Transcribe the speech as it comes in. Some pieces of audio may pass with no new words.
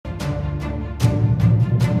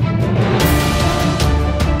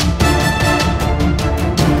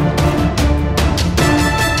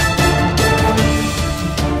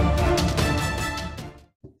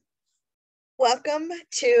Welcome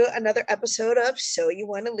to another episode of So You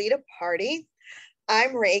Want to Lead a Party.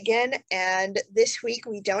 I'm Ragan, and this week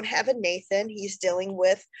we don't have a Nathan. He's dealing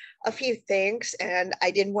with a few things, and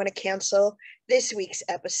I didn't want to cancel this week's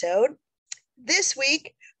episode. This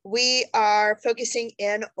week, we are focusing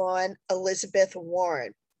in on Elizabeth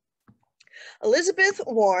Warren. Elizabeth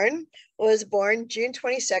Warren was born June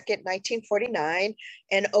 22nd, 1949,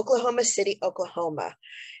 in Oklahoma City, Oklahoma.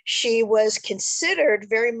 She was considered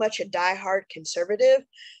very much a diehard conservative,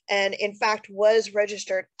 and in fact was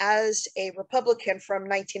registered as a Republican from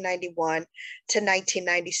 1991 to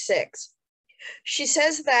 1996. She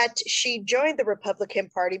says that she joined the Republican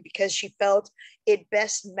Party because she felt it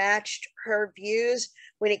best matched her views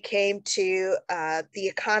when it came to the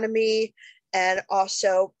economy and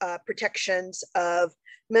also protections of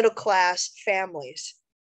middle-class families.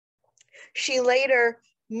 She later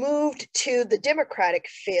moved to the Democratic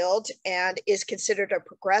field and is considered a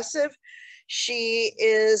progressive. She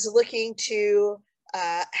is looking to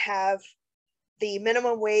have the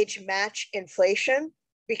minimum wage match inflation,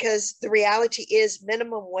 because the reality is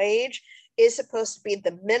minimum wage is supposed to be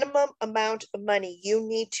the minimum amount of money you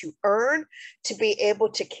need to earn to be able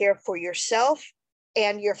to care for yourself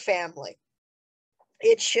and your family.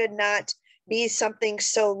 It should not be something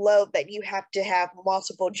so low that you have to have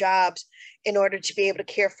multiple jobs in order to be able to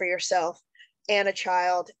care for yourself and a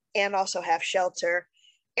child, and also have shelter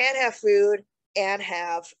and have food and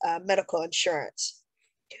have medical insurance.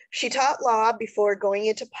 She taught law before going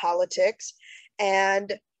into politics,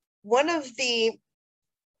 and one of the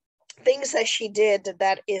things that she did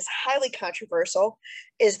that is highly controversial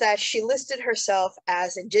is that she listed herself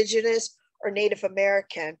as Indigenous or Native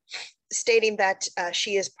American, stating that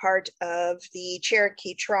she is part of the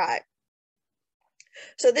Cherokee tribe.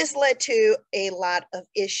 So this led to a lot of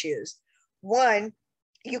issues. One,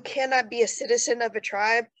 you cannot be a citizen of a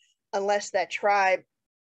tribe unless that tribe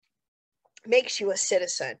makes you a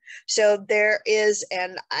citizen. So there is,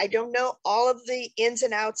 and I don't know all of the ins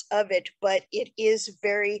and outs of it, but it is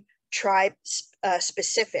very tribe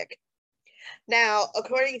specific. Now,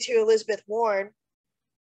 according to Elizabeth Warren,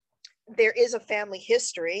 there is a family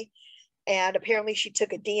history, and apparently she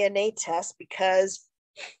took a DNA test because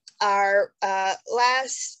our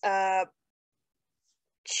last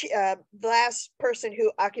person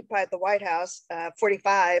who occupied the White House,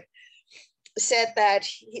 45, said that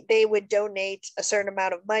they would donate a certain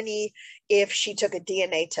amount of money if she took a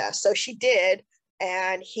DNA test. So she did,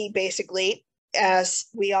 and he basically, as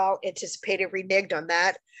we all anticipated, reneged on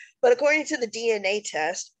that. But according to the DNA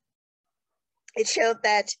test, it showed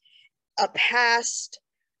that a past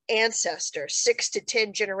ancestor 6 to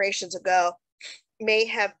 10 generations ago may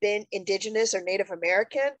have been Indigenous or Native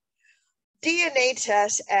American. DNA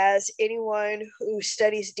tests, as anyone who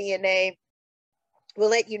studies DNA will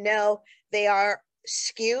let you know, they are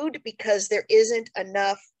skewed because there isn't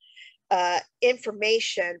enough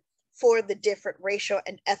information for the different racial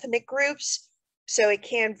and ethnic groups. So it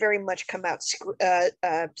can very much come out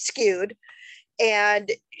skewed.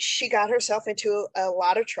 And she got herself into a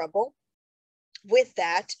lot of trouble with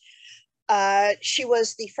that. She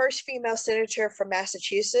was the first female senator from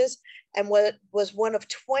Massachusetts and was one of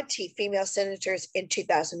 20 female senators in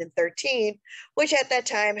 2013, which at that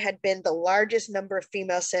time had been the largest number of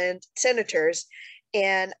female senators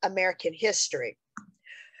in American history.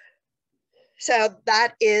 So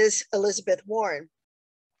that is Elizabeth Warren.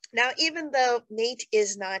 Now, even though Nate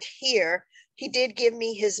is not here, he did give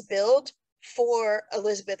me his build for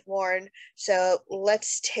Elizabeth Warren. So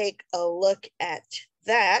let's take a look at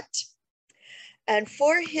that. And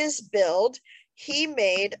for his build, he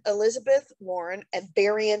made Elizabeth Warren a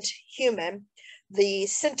variant human, the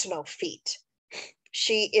Sentinel feat.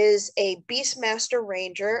 She is a Beastmaster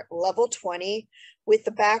Ranger, level 20, with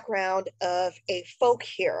the background of a folk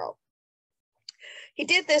hero. He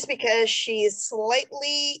did this because she's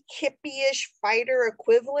slightly hippie-ish fighter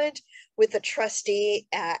equivalent with a trusty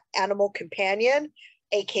animal companion,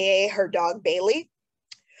 aka her dog Bailey.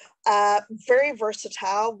 Very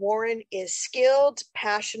versatile. Warren is skilled,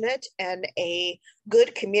 passionate, and a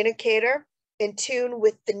good communicator, in tune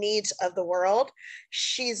with the needs of the world.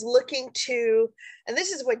 She's looking to, and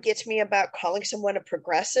this is what gets me about calling someone a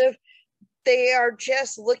progressive, they are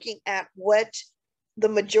just looking at what the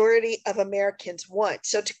majority of Americans want.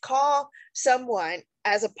 So to call someone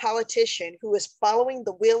as a politician who is following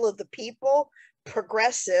the will of the people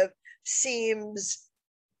progressive seems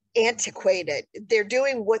antiquated. They're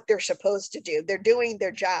doing what they're supposed to do. They're doing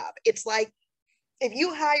their job. It's like if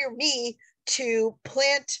you hire me to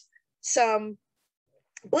plant some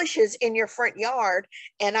bushes in your front yard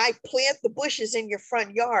and I plant the bushes in your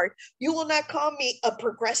front yard, you will not call me a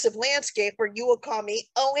progressive landscaper. You will call me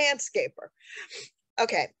a landscaper.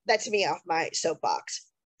 Okay, that's me off my soapbox.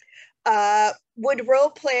 Would role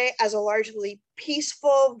play as a largely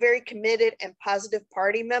peaceful, very committed, and positive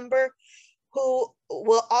party member who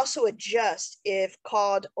will also adjust if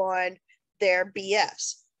called on their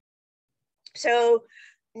BS. So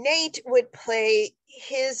Nate would play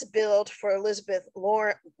his build for Elizabeth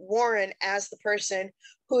Warren as the person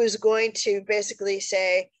who is going to basically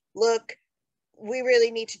say, look, we really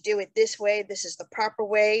need to do it this way. This is the proper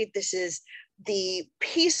way. This is the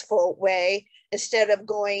peaceful way, instead of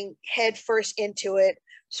going head first into it,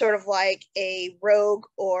 sort of like a rogue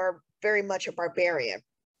or very much a barbarian.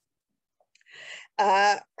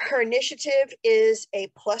 Her initiative is a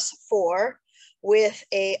 +4 with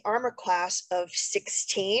a armor class of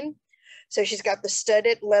 16. So she's got the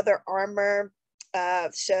studded leather armor.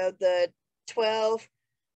 So the 12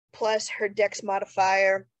 plus her dex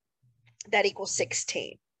modifier, that equals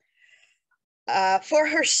 16. For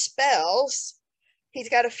her spells, he's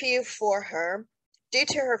got a few for her. Due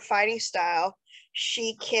to her fighting style,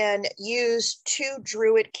 she can use 2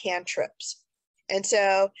 druid cantrips. And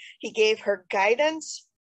so he gave her guidance,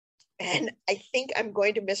 and I think I'm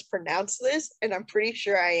going to mispronounce this, and I'm pretty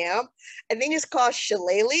sure I am. I think it's called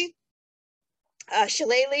Shillelagh.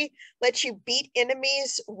 Shillelagh lets you beat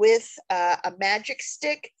enemies with a magic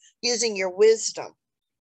stick using your wisdom.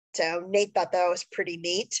 So Nate thought that was pretty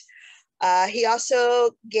neat. He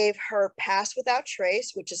also gave her Pass Without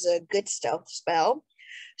Trace, which is a good stealth spell.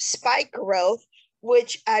 Spike Growth,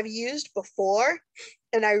 which I've used before,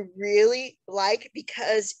 and I really like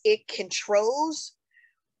because it controls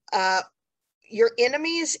your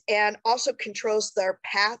enemies and also controls their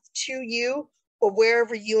path to you or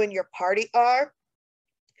wherever you and your party are.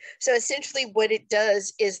 So essentially what it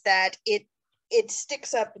does is that it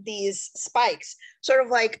sticks up these spikes, sort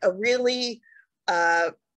of like a really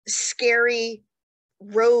scary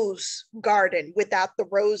rose garden without the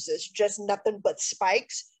roses, just nothing but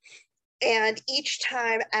spikes. And each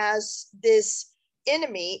time as this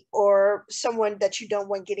enemy or someone that you don't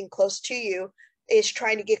want getting close to you is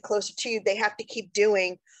trying to get closer to you, they have to keep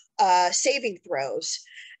doing saving throws.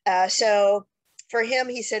 So for him,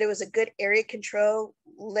 he said it was a good area control,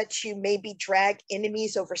 lets you maybe drag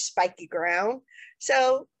enemies over spiky ground.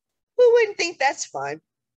 So who wouldn't think that's fun?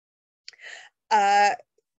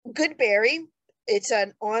 Good Berry, it's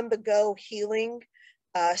an on-the-go healing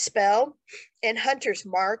spell. And Hunter's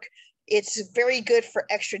Mark, it's very good for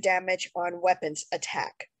extra damage on weapons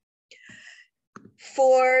attack.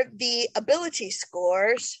 For the ability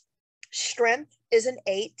scores, Strength is an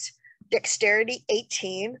 8, Dexterity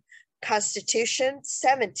 18, Constitution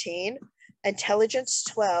 17, Intelligence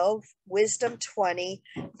 12, Wisdom 20,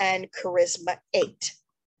 and Charisma 8.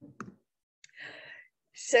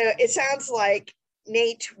 So it sounds like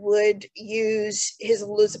Nate would use his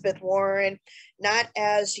Elizabeth Warren not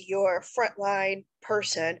as your frontline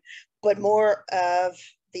person, but more of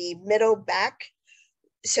the middle back,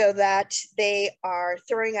 so that they are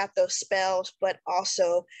throwing out those spells, but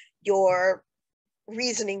also your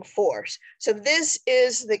reasoning force. So this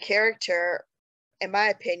is the character, in my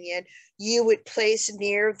opinion, you would place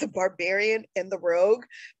near the barbarian and the rogue,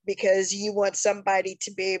 because you want somebody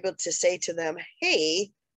to be able to say to them,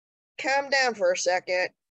 hey, calm down for a second.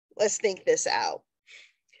 Let's think this out.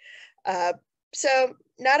 So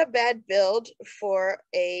not a bad build for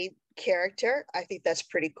a character. I think that's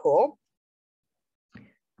pretty cool.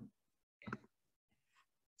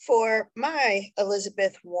 For my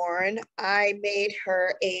Elizabeth Warren, I made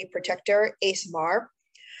her a protector, Ace-Mar.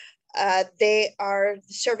 They are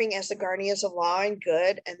serving as the guardians of law and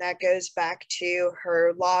good, and that goes back to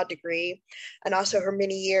her law degree and also her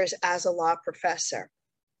many years as a law professor.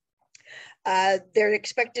 They're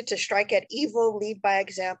expected to strike at evil, lead by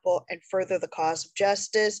example, and further the cause of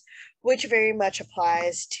justice, which very much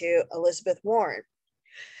applies to Elizabeth Warren.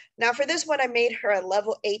 Now for this one, I made her a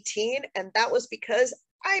level 18, and that was because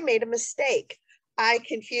I made a mistake. I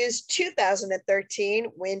confused 2013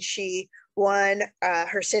 when she won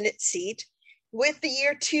her Senate seat with the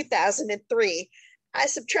year 2003. I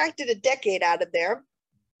subtracted a decade out of there.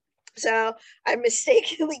 So I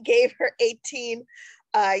mistakenly gave her 18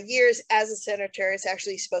 years as a senator. It's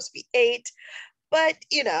actually supposed to be 8. But,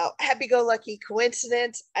 you know, happy-go-lucky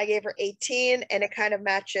coincidence. I gave her 18, and it kind of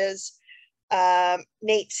matches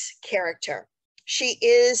Nate's character. She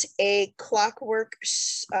is a clockwork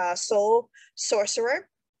soul sorcerer.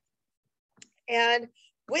 And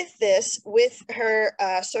with this, with her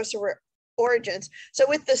sorcerer origins, so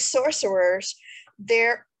with the sorcerers,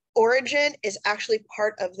 there origin is actually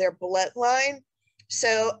part of their bloodline.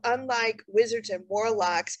 So unlike wizards and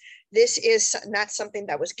warlocks, this is not something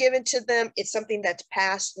that was given to them. It's something that's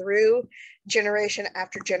passed through generation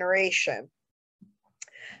after generation.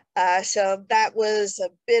 So that was a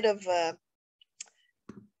bit of a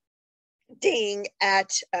ding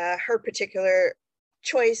at her particular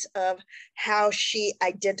choice of how she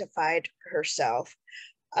identified herself.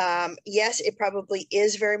 Yes, it probably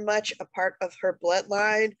is very much a part of her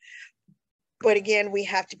bloodline, but again, we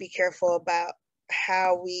have to be careful about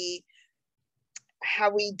how we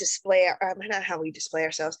display not how we display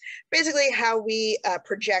ourselves, basically how we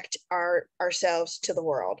project ourselves to the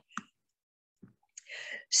world.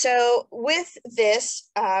 So with this,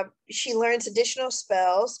 she learns additional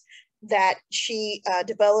spells that she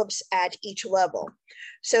develops at each level.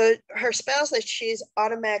 So her spells that she's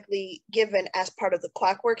automatically given as part of the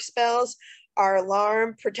clockwork spells are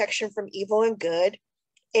Alarm, Protection from Evil and Good,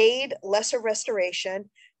 Aid, Lesser Restoration,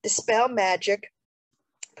 Dispel Magic,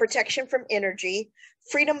 Protection from Energy,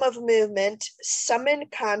 Freedom of Movement, Summon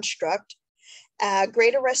Construct,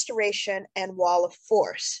 Greater Restoration, and Wall of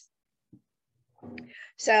Force.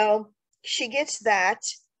 So she gets that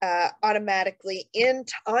automatically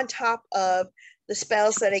on top of the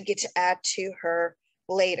spells that I get to add to her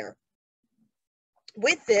later.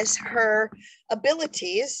 With this, her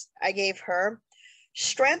abilities, I gave her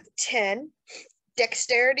Strength 10,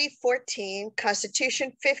 Dexterity 14,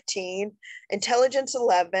 Constitution 15, Intelligence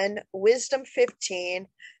 11, Wisdom 15,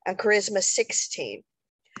 and Charisma 16.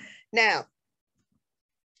 Now,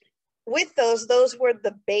 with those were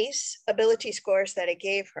the base ability scores that I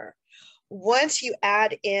gave her. Once you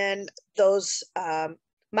add in those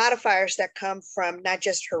modifiers that come from not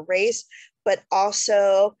just her race, but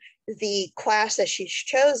also the class that she's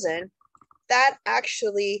chosen, that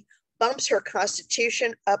actually bumps her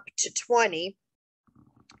Constitution up to 20.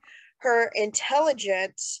 Her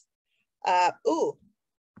intelligence, I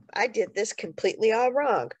did this completely all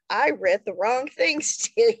wrong. I read the wrong things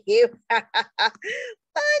to you. Fun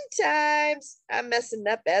times. I'm messing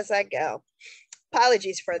up as I go.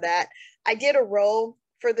 Apologies for that. I did a roll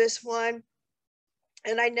for this one,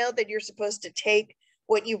 and I know that you're supposed to take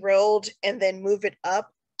what you rolled and then move it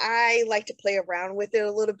up. I like to play around with it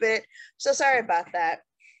a little bit, so sorry about that.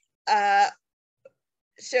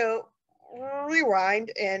 So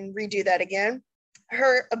rewind and redo that again.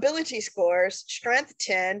 Her ability scores: Strength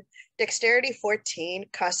 10, Dexterity 14,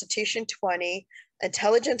 Constitution 20,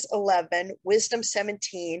 Intelligence 11, Wisdom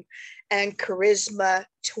 17, and Charisma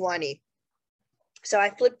 20. So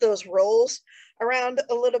I flipped those rolls around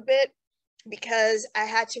a little bit because I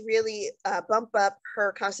had to really bump up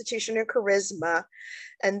her Constitution and Charisma.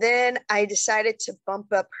 And then I decided to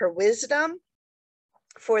bump up her Wisdom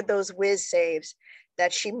for those whiz saves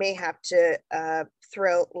that she may have to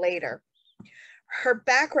throw later. Her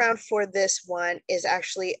background for this one is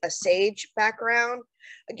actually a sage background.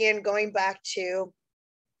 Again, going back to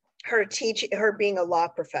her being a law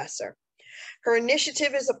professor. Her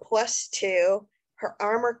initiative is a +2. Her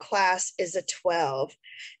armor class is a 12,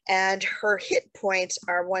 and her hit points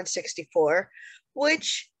are 164,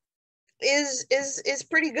 which is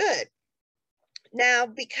pretty good. Now,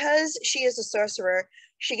 because she is a sorcerer,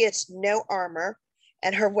 she gets no armor,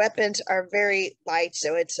 and her weapons are very light.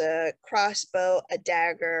 So it's a crossbow, a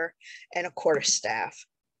dagger, and a quarterstaff.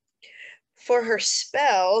 For her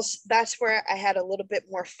spells, that's where I had a little bit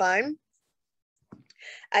more fun.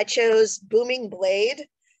 I chose Booming Blade.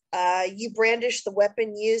 You brandish the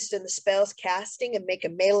weapon used in the spell's casting and make a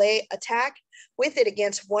melee attack with it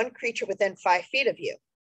against one creature within 5 feet of you.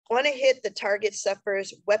 On a hit, the target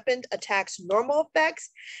suffers weapon attacks normal effects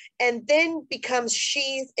and then becomes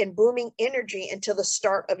sheathed in booming energy until the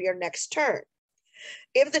start of your next turn.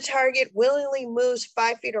 If the target willingly moves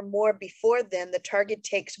 5 feet or more before then, the target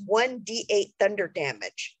takes 1d8 thunder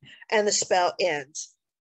damage and the spell ends.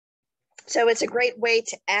 So it's a great way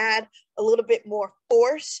to add a little bit more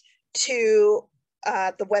force to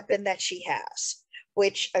the weapon that she has,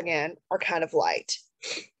 which again are kind of light.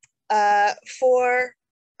 For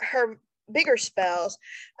her bigger spells,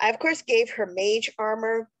 I of course gave her mage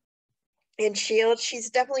armor and shield. She's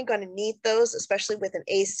definitely going to need those, especially with an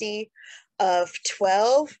AC of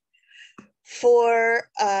 12. For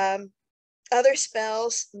other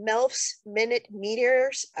spells, Melf's Minute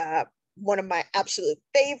Meteors, one of my absolute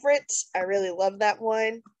favorites. I really love that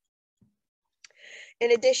one.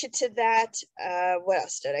 In addition to that, what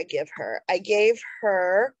else did I give her? I gave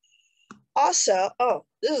her also,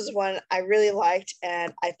 this is one I really liked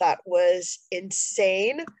and I thought was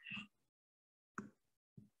insane,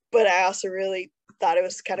 but I also really thought it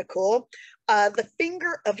was kind of cool. The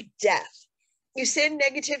Finger of Death. You send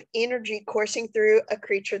negative energy coursing through a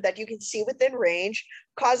creature that you can see within range,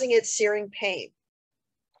 causing it searing pain.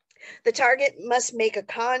 The target must make a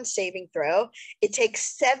con saving throw. It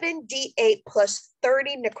takes 7d8 plus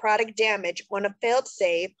 30 necrotic damage on a failed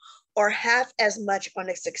save, or half as much on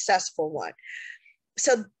a successful one.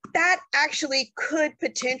 So that actually could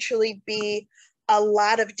potentially be a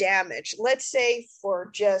lot of damage. Let's say, for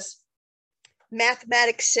just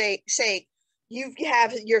mathematics sake, you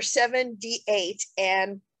have your 7d8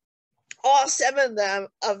 and all 7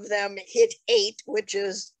 of them hit 8, which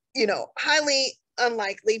is, highly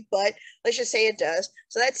unlikely, but let's just say it does.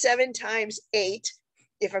 So that's 7 times 8,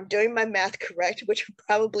 if I'm doing my math correct, which I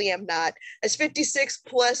probably am not. That's 56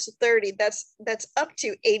 plus 30. That's up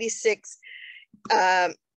to 86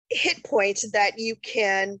 hit points that you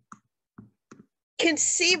can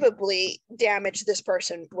conceivably damage this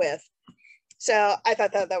person with. So I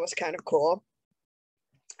thought that was kind of cool.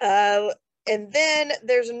 And then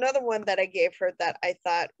there's another one that I gave her that I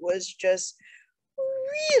thought was just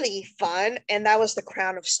really fun, and that was the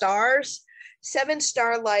Crown of Stars. 7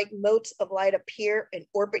 star-like motes of light appear and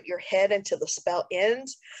orbit your head until the spell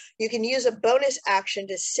ends. You can use a bonus action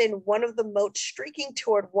to send one of the motes streaking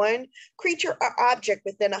toward one creature or object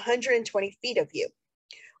within 120 feet of you.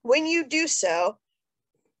 When you do so,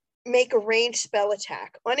 make a ranged spell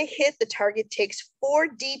attack. On a hit, the target takes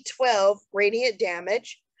 4d12 radiant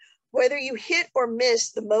damage. Whether you hit or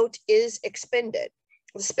miss, the mote is expended.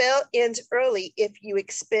 The spell ends early if you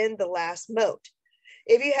expend the last mote.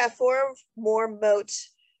 If you have 4 more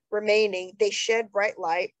motes remaining, they shed bright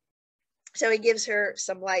light. So it gives her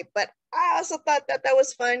some light. But I also thought that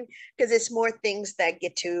was fun because it's more things that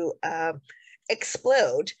get to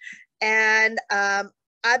explode. And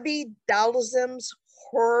Abidalzim's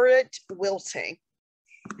Horrid Wilting.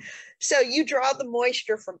 So you draw the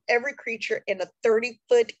moisture from every creature in a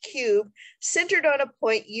 30-foot cube centered on a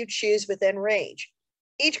point you choose within range.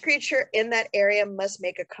 Each creature in that area must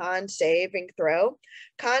make a con saving throw.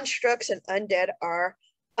 Constructs and undead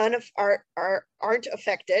aren't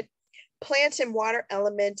affected. Plants and water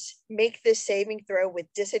elements make this saving throw with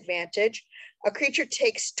disadvantage. A creature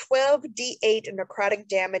takes 12d8 necrotic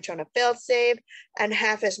damage on a failed save and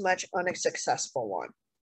half as much on a successful one.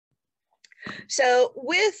 So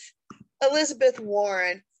with Elizabeth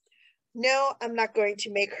Warren, no, I'm not going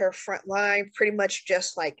to make her front line, pretty much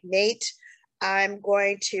just like Nate. I'm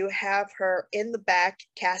going to have her in the back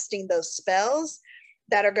casting those spells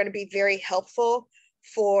that are going to be very helpful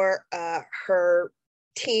for her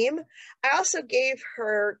team. I also gave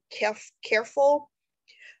her careful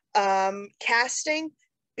casting,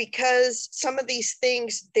 because some of these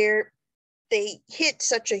things, they hit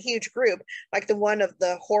such a huge group, like the one of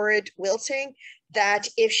the Horrid Wilting, that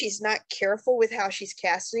if she's not careful with how she's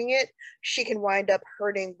casting it, she can wind up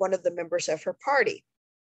hurting one of the members of her party.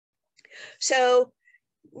 So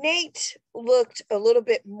Nate looked a little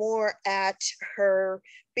bit more at her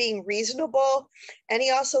being reasonable, and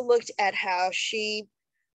he also looked at how she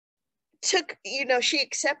took, she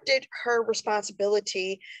accepted her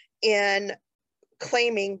responsibility in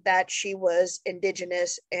claiming that she was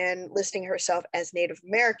Indigenous and listing herself as Native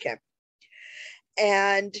American.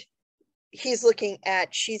 And he's looking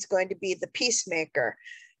at, she's going to be the peacemaker.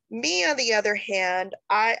 Me, on the other hand,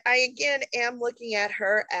 I again am looking at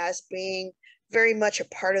her as being very much a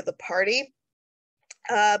part of the party,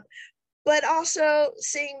 but also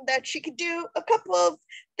seeing that she could do a couple of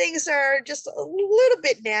things that are just a little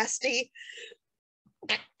bit nasty.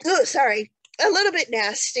 Oh, sorry. A little bit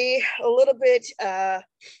nasty, a little bit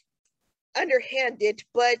underhanded,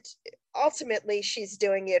 but ultimately she's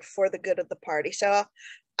doing it for the good of the party. So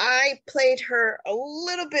I played her a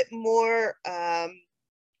little bit more,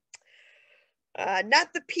 not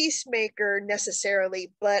the peacemaker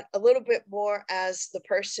necessarily, but a little bit more as the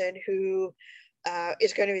person who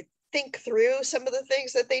is going to think through some of the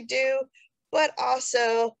things that they do, but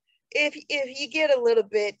also if you get a little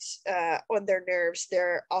bit on their nerves,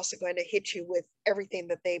 they're also going to hit you with everything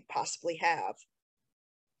that they possibly have.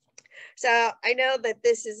 So I know that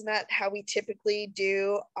this is not how we typically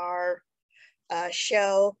do our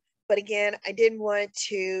show, but again, I didn't want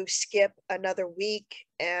to skip another week,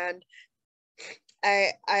 and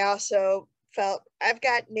I also felt I've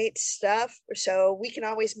got Nate's stuff, so we can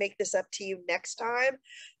always make this up to you next time.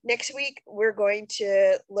 Next week, we're going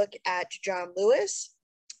to look at John Lewis,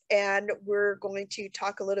 and we're going to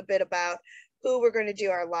talk a little bit about who we're going to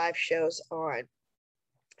do our live shows on.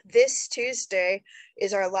 This Tuesday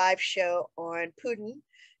is our live show on Putin.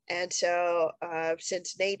 And so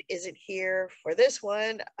since Nate isn't here for this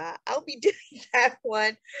one, I'll be doing that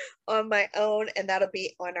one on my own, and that'll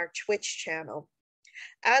be on our Twitch channel.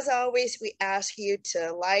 As always, we ask you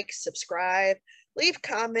to like, subscribe, leave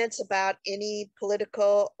comments about any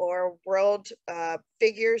political or world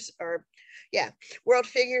figures world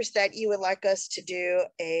figures that you would like us to do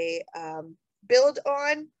a build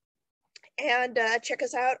on, and check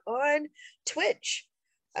us out on Twitch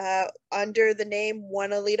under the name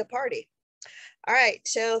Wanna Lead a Party. All right,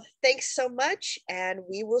 so thanks so much, and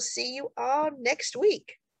we will see you all next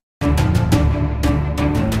week.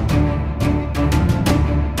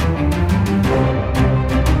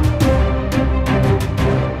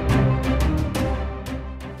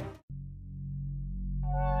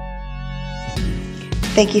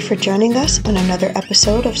 Thank you for joining us on another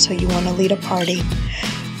episode of So You Want to Lead a Party.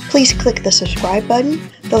 Please click the subscribe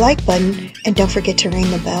button, the like button, and don't forget to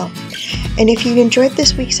ring the bell. And if you enjoyed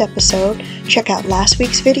this week's episode, check out last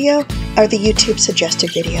week's video or the YouTube suggested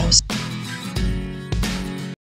videos.